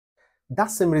that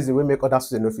same reason we make other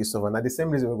students no fit solve, and the same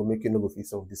reason we go make you no go fit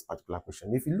solve this particular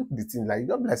question. If you look the thing, like you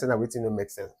don't be like saying that waiting no make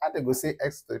sense. How they go say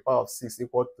x to the power of 6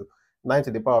 equal to 9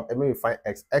 to the power of, and maybe find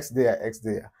x there, x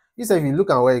there. You say if you look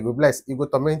at where you go bless, you go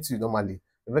torment you normally.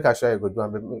 You make sure you go do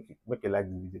and make you like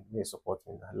the video, make you support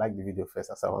me. I like the video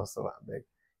first as I want so I beg.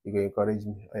 You go encourage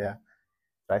me. Oh yeah,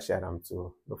 try share them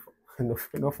too.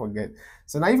 No forget.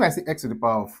 So now if I say x to the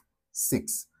power of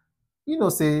 6, you know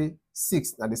say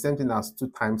 6 now the same thing as 2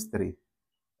 times 3.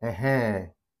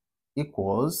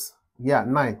 Equals, yeah,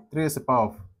 9. 3 is the power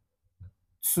of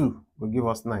 2 will give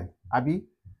us 9. Abi,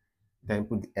 then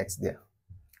put the x there.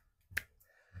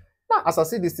 Now, as I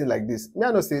see this thing like this, me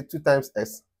I know say 2 times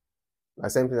x, the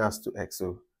same thing as 2x.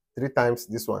 So 3 times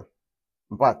this one.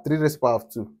 But 3 raised to the power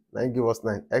of 2, now give us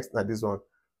 9. X now this one.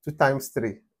 2 times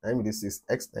 3, now this is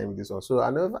x, now this one. So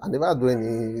I never do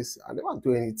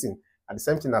anything. And the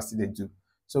same thing I still they do.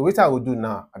 So what I will do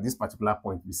now at this particular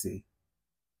point, we say,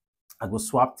 I go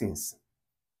swap things.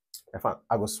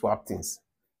 I go swap things.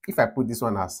 If I put this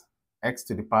one as x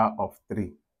to the power of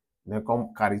 3, then come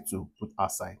carry 2, put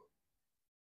outside.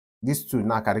 This 2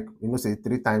 now carry, you know, say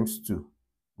 3 times 2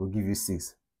 will give you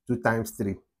 6. 2 times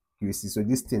 3 give you 6. So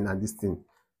this thing and this thing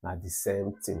are the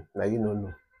same thing. Now you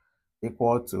know.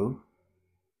 Equal to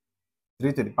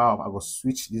 3 to the power of, I go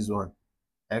switch this one,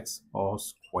 x all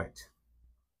squared.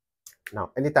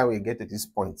 Now, anytime we get to this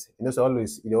point, you know, so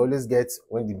you always get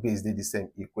when the base is the same,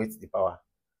 equate the power.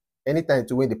 Anytime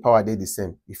to when the power they the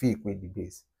same, if you equate the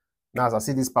base. Now, as I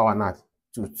see this power now,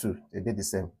 2, they did the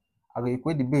same. I will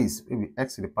equate the base, maybe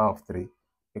x to the power of 3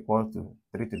 equal to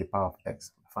 3 to the power of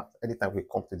x. In fact, anytime we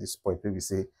come to this point, we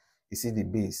say, you see the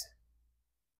base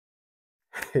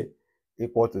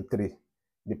equal to 3,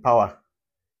 the power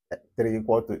 3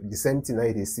 equal to the same thing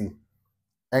that you see,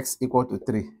 x equal to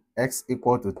 3, x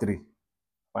equal to 3.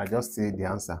 I just say the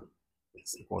answer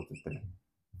is equal to 3.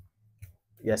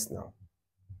 Yes, now.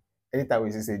 Anytime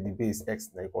we say the base x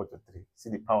is equal to 3, see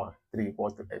the power 3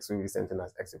 equal to x, so we same thing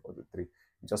as x equal to 3.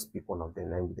 Just pick one of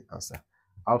them and with the answer.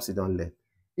 I hope you don't learn.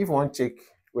 If you want to check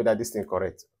whether this thing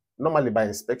correct, normally by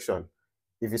inspection,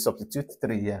 if you substitute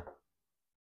 3 here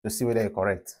to see whether it's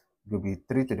correct, it will be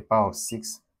 3 to the power of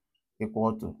 6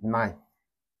 equal to 9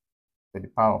 to the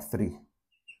power of 3.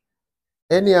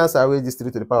 Any answer where this 3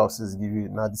 to the power of 6 give you,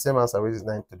 now the same answer where this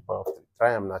 9 to the power of 3.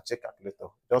 Try them now, check calculator.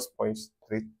 Just point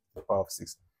 3 to the power of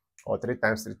 6. Or 3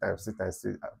 times 3 times 3 times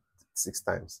 3, 6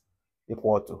 times.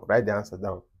 Equal to, write the answer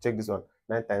down. Check this one,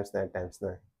 9 times 9 times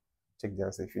 9. Check the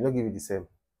answer. If you don't give it the same,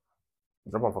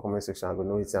 drop on for comment section, I will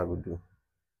know what I will do.